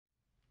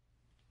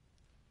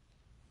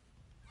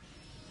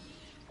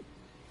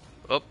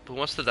Oh, who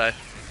wants to die?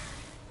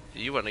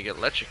 You want to get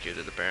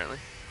electrocuted, apparently.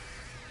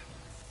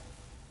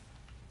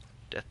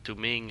 Death to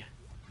Ming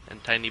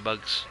and tiny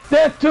bugs.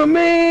 Death to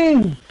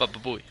me!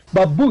 Bababooey.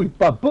 Babooey,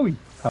 babooey.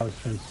 How was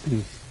trying to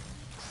speak.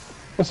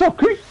 What's up,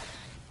 creep?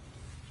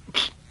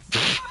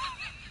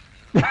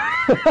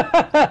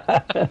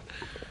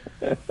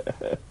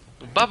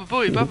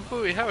 Bababooey,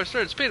 bababooey. Howard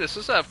Stern's penis.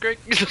 What's up, Greg?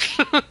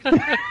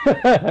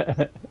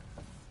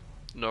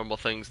 Normal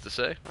things to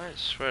say. I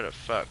swear to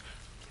fuck.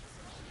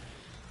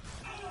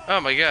 Oh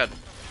my god.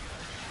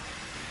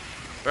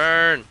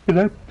 Burn. Did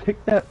I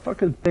pick that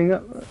fucking thing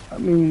up? I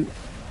mean,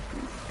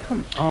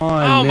 come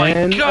on, oh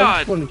man. My god. I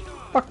just want to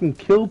fucking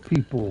kill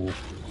people.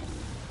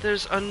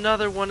 There's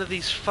another one of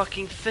these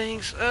fucking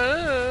things.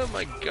 Oh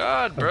my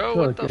god, bro.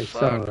 What the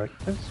fuck? Like,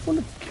 I just want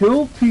to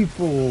kill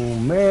people,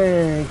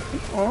 man.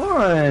 Come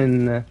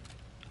on.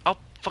 I'll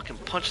fucking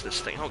punch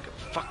this thing. I don't give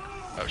a fuck.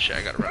 Oh shit,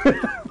 I gotta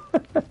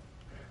run.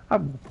 I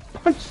will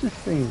punch this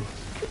thing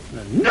in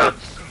the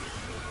nuts.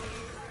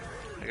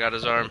 I got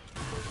his arm.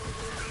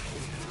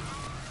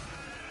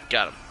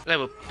 Got him. I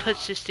will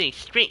punch this thing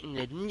straight in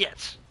the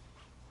nuts.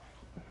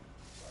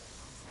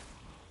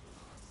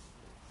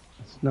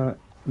 It's not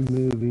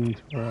moving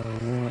to where I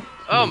want to.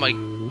 Oh my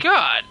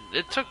god!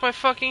 It took my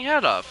fucking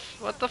head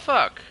off. What the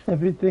fuck?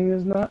 Everything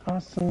is not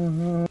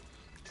awesome.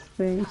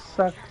 Everything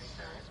sucks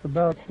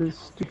about this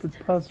stupid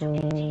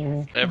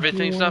puzzle.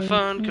 Everything's not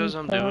fun because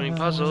I'm doing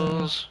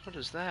puzzles. What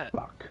is that?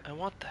 Fuck. I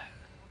want that.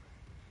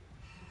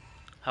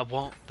 I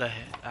want that.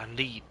 I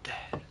need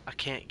that. I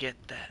can't get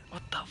that.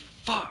 What the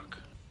fuck?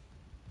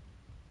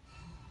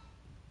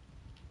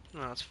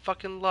 No, it's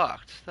fucking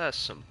locked. That's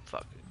some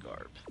fucking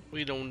garb.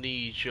 We don't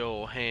need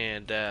your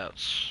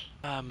handouts.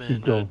 I'm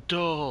an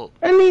adult.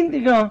 I need to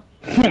go.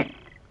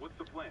 What's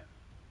the plan?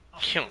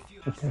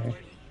 Okay.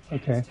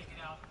 Okay.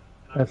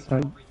 That's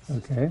not.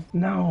 Okay.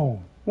 No.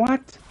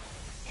 What?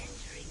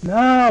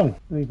 No.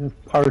 I think I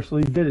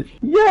partially did it.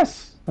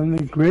 Yes! I'm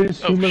the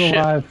greatest human shit.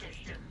 alive.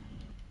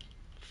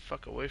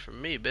 Fuck away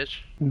from me, bitch.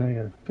 Now I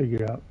gotta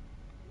figure out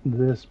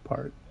this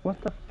part. What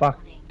the fuck?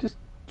 Just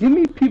give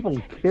me people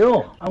to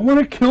kill. I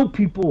wanna kill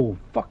people.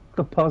 Fuck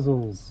the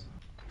puzzles.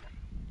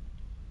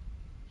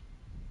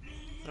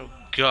 Oh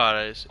god,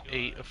 I just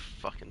ate a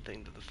fucking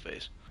thing to the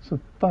face. So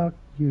fuck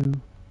you,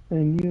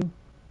 and you,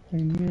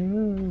 and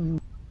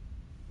you.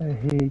 I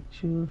hate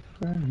your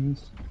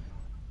friends.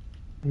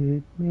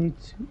 Hate me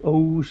too.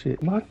 Oh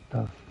shit. What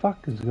the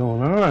fuck is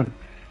going on?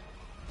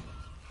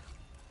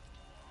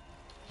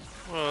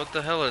 Well, what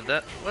the hell is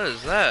that? What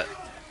is that?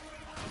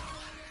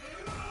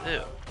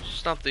 Ew.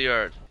 Stomp the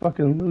yard.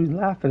 Fucking Louis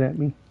laughing at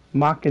me.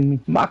 Mocking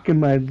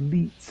my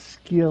elite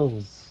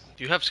skills.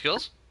 Do you have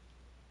skills?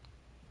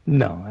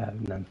 No, I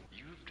have none.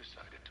 You've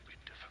decided to be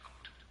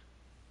difficult.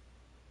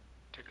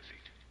 Take a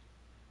seat.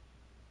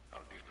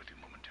 I'll deal with you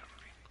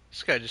momentarily.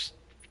 This guy just...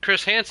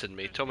 Chris Hansen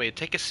me told me to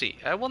take a seat.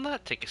 I will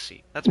not take a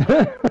seat. That's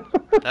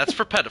that's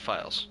for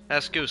pedophiles.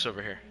 Ask Goose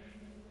over here.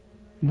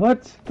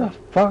 What the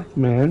fuck,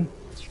 man?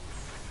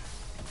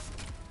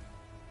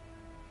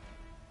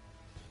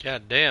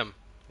 God damn.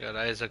 Got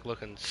Isaac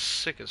looking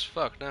sick as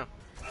fuck now.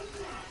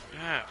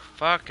 Ah,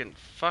 fucking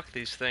fuck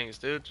these things,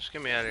 dude. Just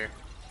get me out of here.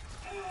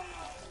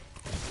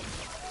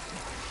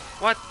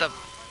 What the...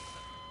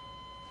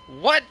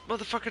 What?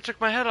 Motherfucker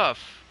took my head off.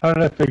 How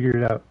did I figure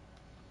it out?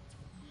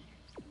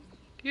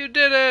 You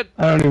did it!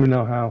 I don't even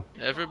know how.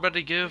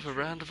 Everybody give a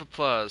round of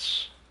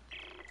applause.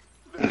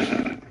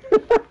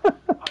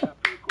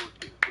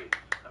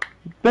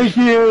 Thank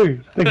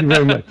you! Thank you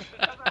very much.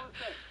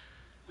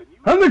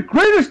 I'm the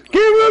greatest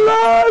gamer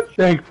alive!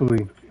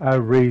 Thankfully, I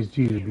raised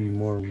you to be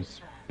more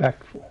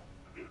respectful.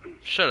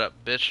 Shut up,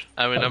 bitch.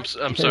 I mean,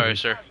 I'm sorry,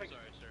 sir.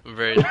 I'm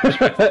very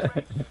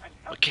disrespectful.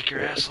 I'll kick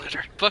your ass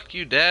later. Fuck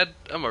you, Dad.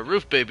 I'm a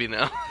roof baby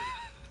now.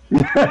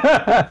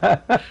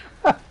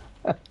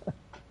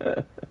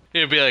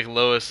 You'd be like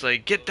Lois,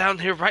 like, get down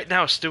here right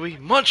now, Stewie.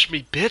 Munch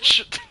me,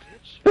 bitch.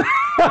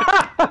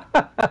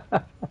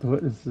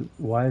 What is it?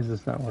 Why is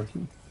this not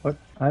working? What?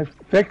 I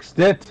fixed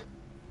it!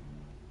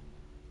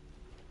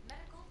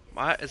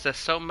 Why is there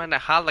so many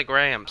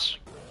holograms?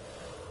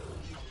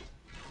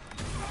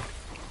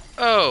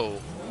 Oh.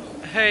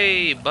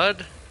 Hey,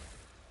 bud.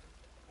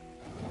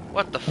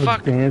 What the I'm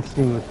fuck?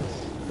 Dancing with the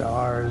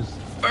Stars.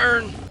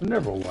 Burn! I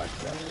never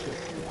watched that shit.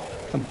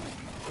 Come on.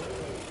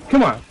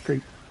 Come on,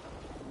 creep.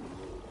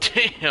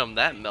 Damn,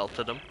 that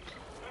melted him.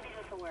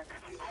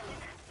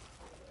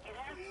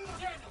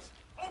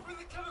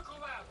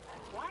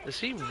 Is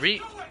he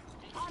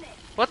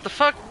What the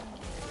fuck?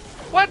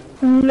 What?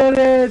 Let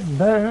it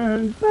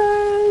burn,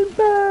 burn,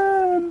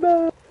 burn,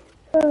 burn,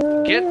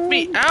 burn. Get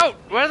me out!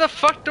 Where the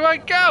fuck do I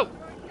go?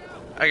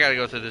 I gotta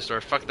go through this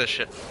door. Fuck this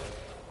shit.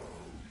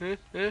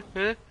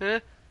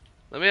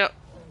 Let me out.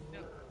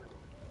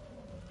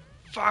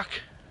 Fuck.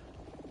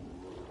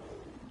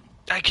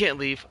 I can't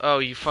leave. Oh,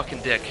 you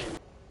fucking dick.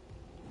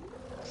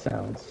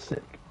 Sounds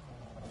sick.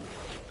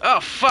 Oh,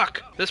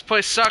 fuck. This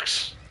place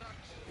sucks.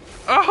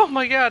 Oh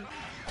my god.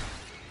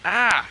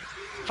 Ah.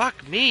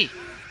 Fuck me.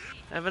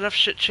 I have enough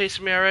shit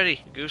chasing me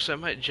already. Goose, I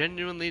might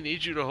genuinely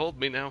need you to hold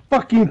me now.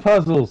 Fucking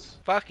puzzles.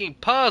 Fucking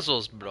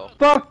puzzles, bro.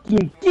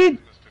 Fucking get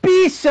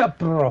Bishop,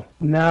 bro.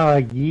 Now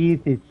I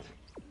get it.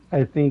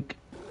 I think.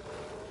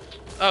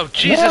 Oh,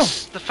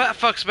 Jesus! The fat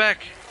fuck's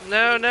back.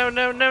 No, no,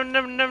 no, no,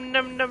 no, no,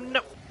 no, no,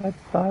 no. I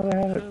thought I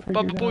had it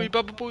Baba figured booey, out.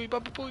 baba booey,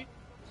 baba booey.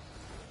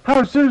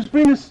 Howard Stern's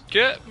penis.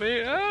 Get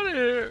me out of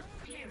here.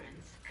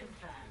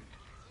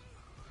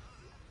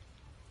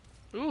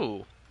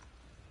 Ooh.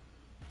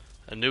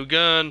 A new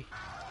gun.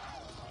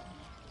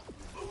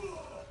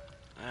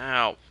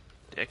 Ow.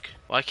 Dick.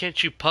 Why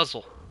can't you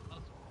puzzle?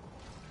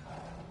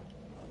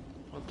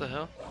 What the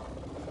hell?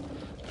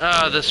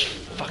 Oh, this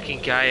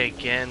fucking guy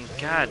again.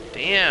 God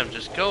damn,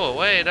 just go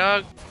away,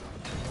 dog.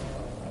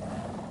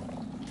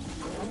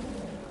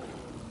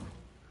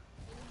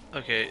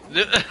 Okay.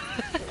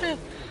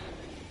 This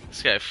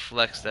guy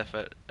flexed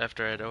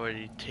after I'd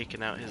already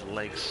taken out his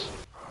legs.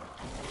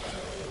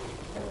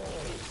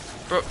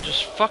 Bro,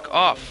 just fuck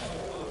off.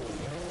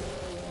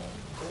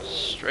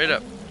 Straight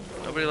up.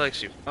 Nobody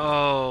likes you.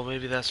 Oh,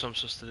 maybe that's what I'm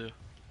supposed to do.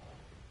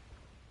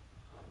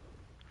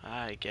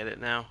 I get it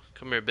now.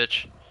 Come here,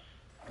 bitch.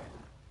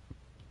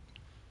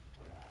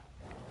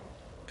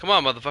 Come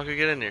on, motherfucker,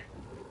 get in here.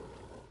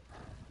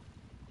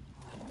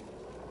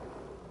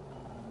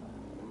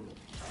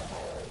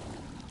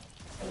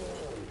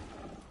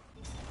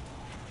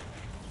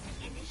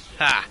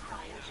 Ha!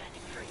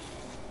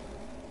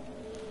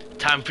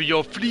 Time for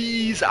your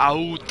fleas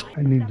out!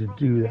 I need to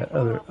do that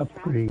other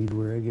upgrade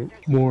where I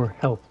get more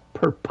health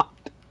per pot.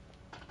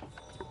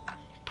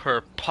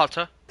 Per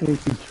potter.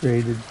 Thank you,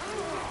 traded.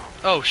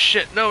 Oh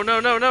shit, no, no,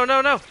 no, no,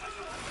 no, no!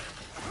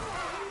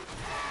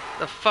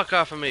 The fuck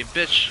off of me,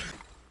 bitch.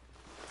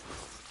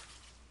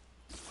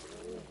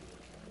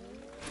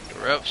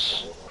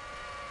 Gross.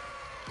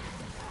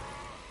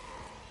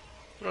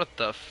 What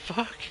the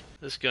fuck?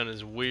 This gun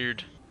is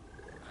weird.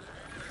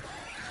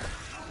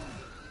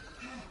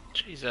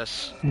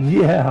 Jesus.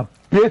 Yeah,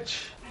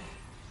 bitch.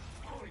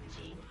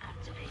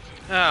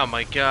 Oh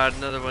my god,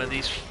 another one of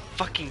these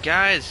fucking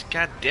guys.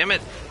 God damn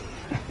it.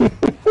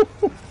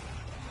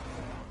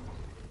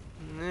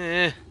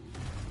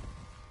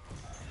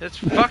 It's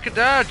fucking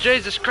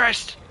Jesus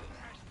Christ.